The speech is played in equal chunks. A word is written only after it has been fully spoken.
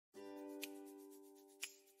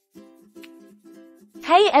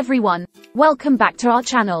Hey everyone, welcome back to our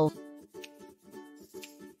channel.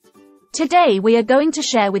 Today we are going to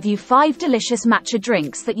share with you 5 delicious matcha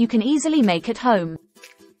drinks that you can easily make at home.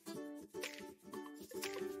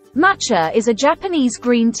 Matcha is a Japanese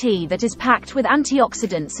green tea that is packed with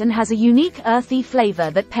antioxidants and has a unique earthy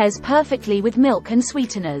flavor that pairs perfectly with milk and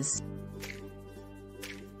sweeteners.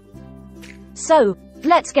 So,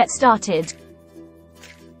 let's get started.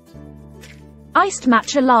 Iced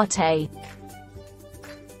matcha latte.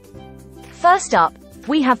 First up,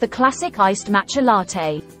 we have the classic iced matcha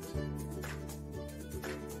latte.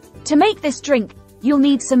 To make this drink, you'll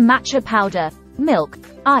need some matcha powder, milk,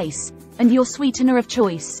 ice, and your sweetener of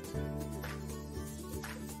choice.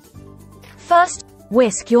 First,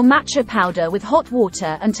 whisk your matcha powder with hot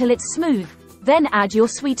water until it's smooth, then add your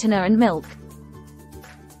sweetener and milk.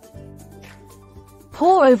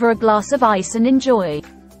 Pour over a glass of ice and enjoy.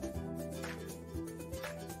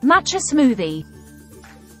 Matcha smoothie.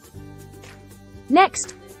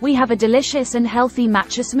 Next, we have a delicious and healthy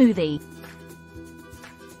matcha smoothie.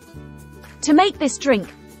 To make this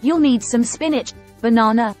drink, you'll need some spinach,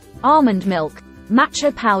 banana, almond milk,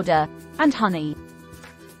 matcha powder, and honey.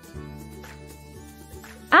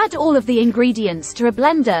 Add all of the ingredients to a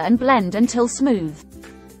blender and blend until smooth.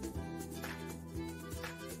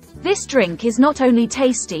 This drink is not only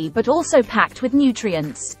tasty but also packed with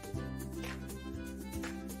nutrients.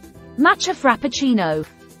 Matcha frappuccino.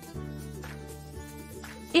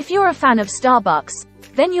 If you're a fan of Starbucks,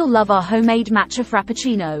 then you'll love our homemade matcha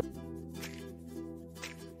frappuccino.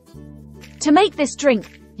 To make this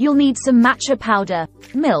drink, you'll need some matcha powder,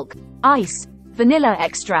 milk, ice, vanilla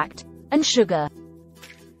extract, and sugar.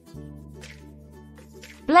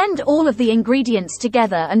 Blend all of the ingredients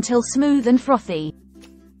together until smooth and frothy.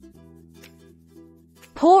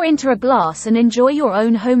 Pour into a glass and enjoy your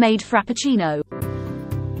own homemade frappuccino.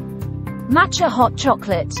 Matcha hot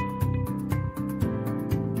chocolate.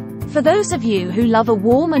 For those of you who love a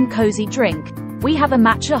warm and cozy drink, we have a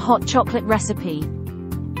matcha hot chocolate recipe.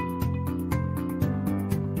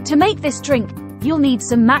 To make this drink, you'll need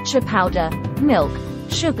some matcha powder, milk,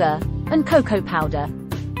 sugar, and cocoa powder.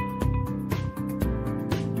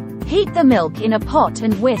 Heat the milk in a pot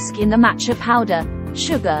and whisk in the matcha powder,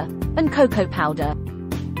 sugar, and cocoa powder.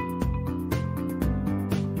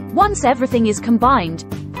 Once everything is combined,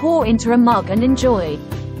 pour into a mug and enjoy.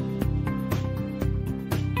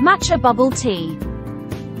 Matcha bubble tea.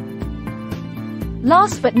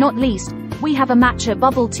 Last but not least, we have a matcha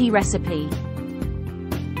bubble tea recipe.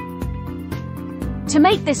 To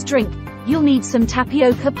make this drink, you'll need some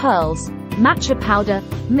tapioca pearls, matcha powder,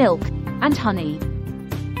 milk, and honey.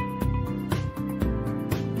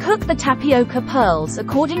 Cook the tapioca pearls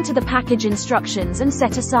according to the package instructions and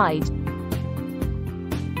set aside.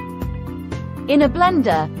 In a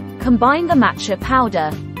blender, combine the matcha powder,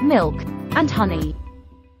 milk, and honey.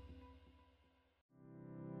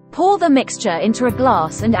 Pour the mixture into a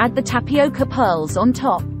glass and add the tapioca pearls on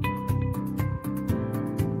top.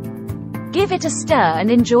 Give it a stir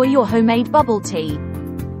and enjoy your homemade bubble tea.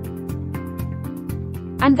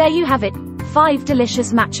 And there you have it, 5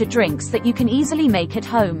 delicious matcha drinks that you can easily make at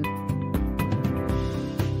home.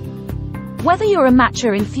 Whether you're a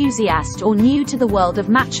matcha enthusiast or new to the world of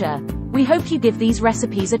matcha, we hope you give these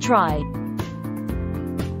recipes a try.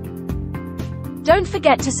 Don't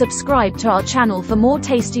forget to subscribe to our channel for more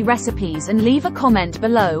tasty recipes and leave a comment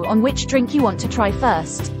below on which drink you want to try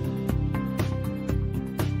first.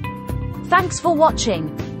 Thanks for watching.